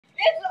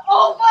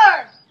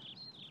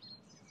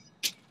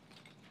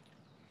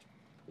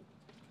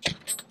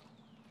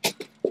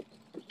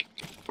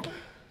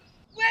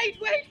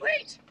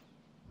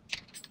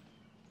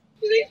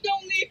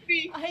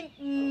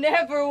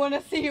never want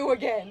to see you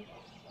again.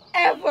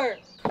 Ever.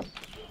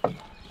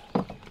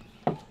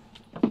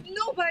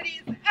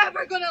 Nobody is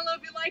ever gonna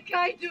love you like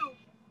I do.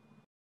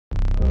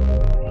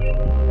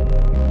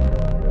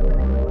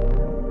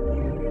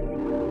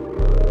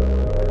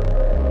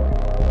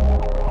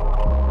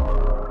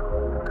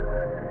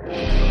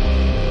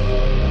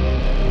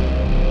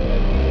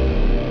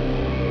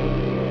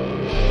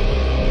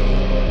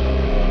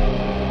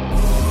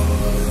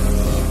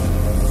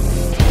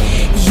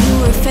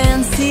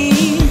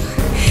 Fancy,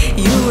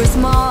 you were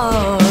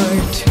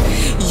smart,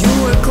 you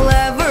were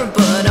clever,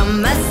 but I'm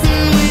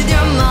messing with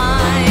your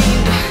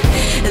mind.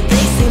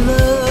 They say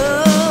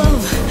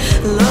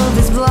love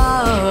is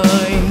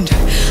blind.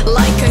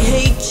 Like I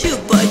hate you,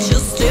 but you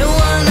still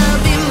wanna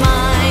be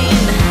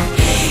mine.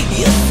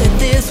 You said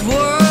this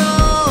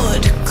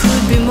world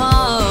could be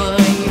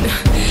mine.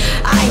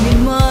 I need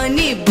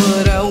money,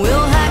 but I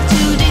will have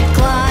to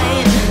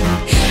decline.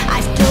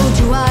 I've told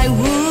you I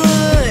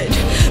would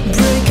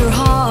break your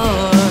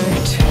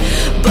heart,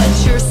 but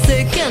you're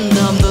sick and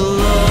I'm the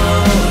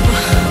love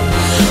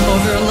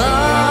of your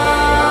life.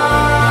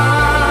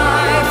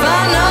 I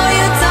know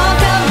you talk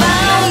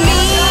about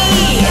me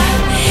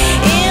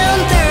in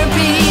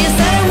therapy,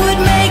 said it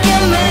would make you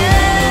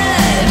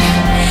mad.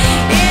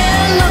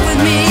 In love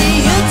with me,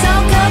 you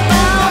talk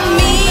about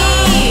me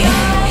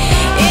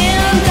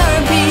in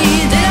therapy.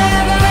 Did I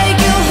ever make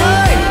you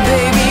hurt,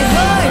 baby,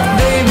 hurt,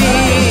 baby?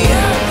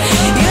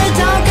 You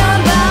talk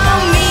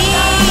about me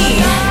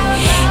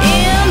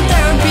in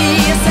therapy,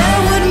 said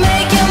it would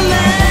make you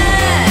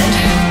mad.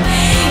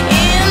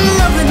 In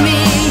love with me,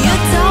 you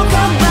talk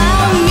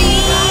about me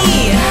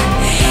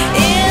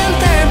in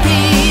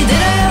therapy.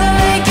 Did I ever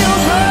make you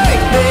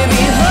hurt,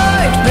 baby,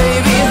 hurt,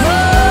 baby,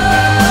 hurt?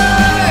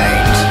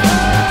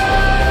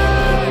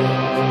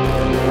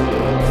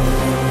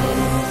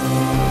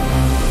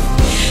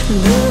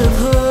 Love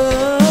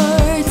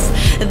hurts,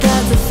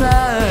 that's a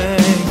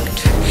fact,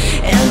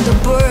 and a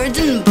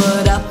burden,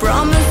 but I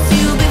promise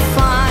you'll be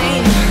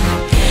fine.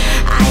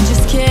 I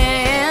just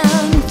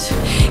can't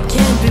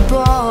be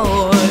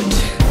bought,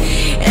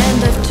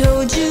 and I've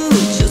told you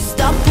to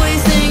stop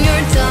wasting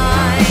your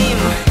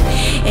time.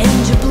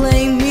 And you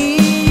blame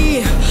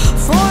me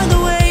for the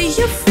way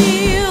you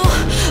feel,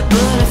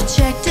 but I've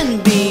checked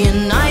and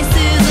being nice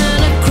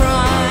isn't a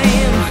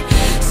crime.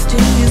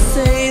 Still you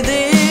say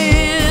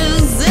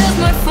this is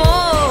my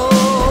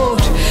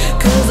fault,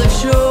 'cause I've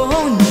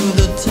shown you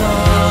the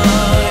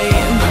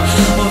time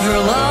of your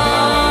life.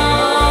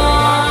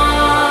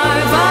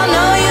 I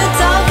know you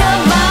talk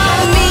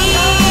about me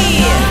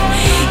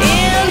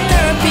in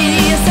therapy,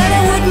 said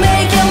it would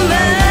make you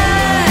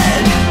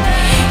mad.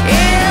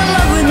 In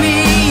love with me,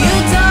 you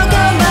talk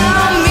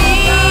about me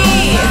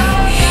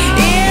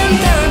in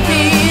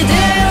therapy. Did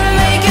I ever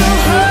make you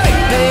hurt,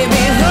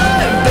 baby,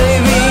 hurt,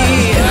 baby?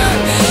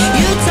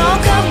 You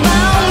talk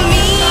about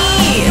me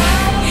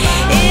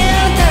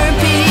in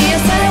therapy,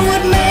 said it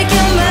would make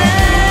you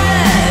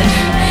mad.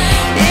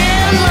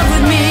 In love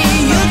with me,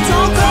 you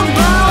talk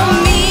about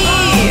me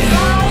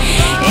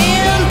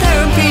in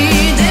therapy.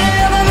 Did I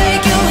ever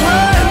make you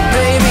hurt,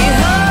 baby,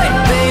 hurt,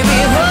 baby,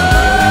 hurt?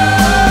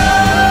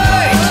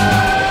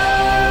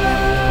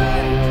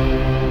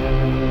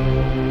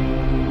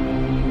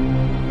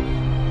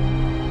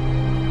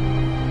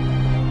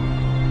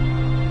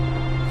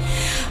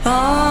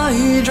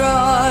 I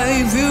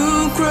drive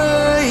you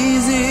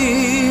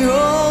crazy,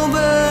 oh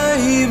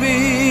baby,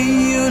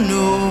 you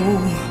know.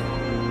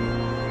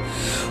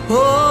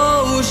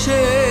 Oh,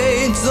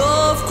 shades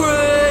of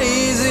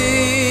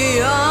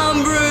crazy, I'm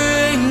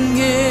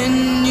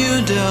bringing you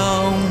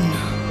down.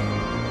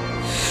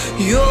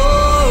 You're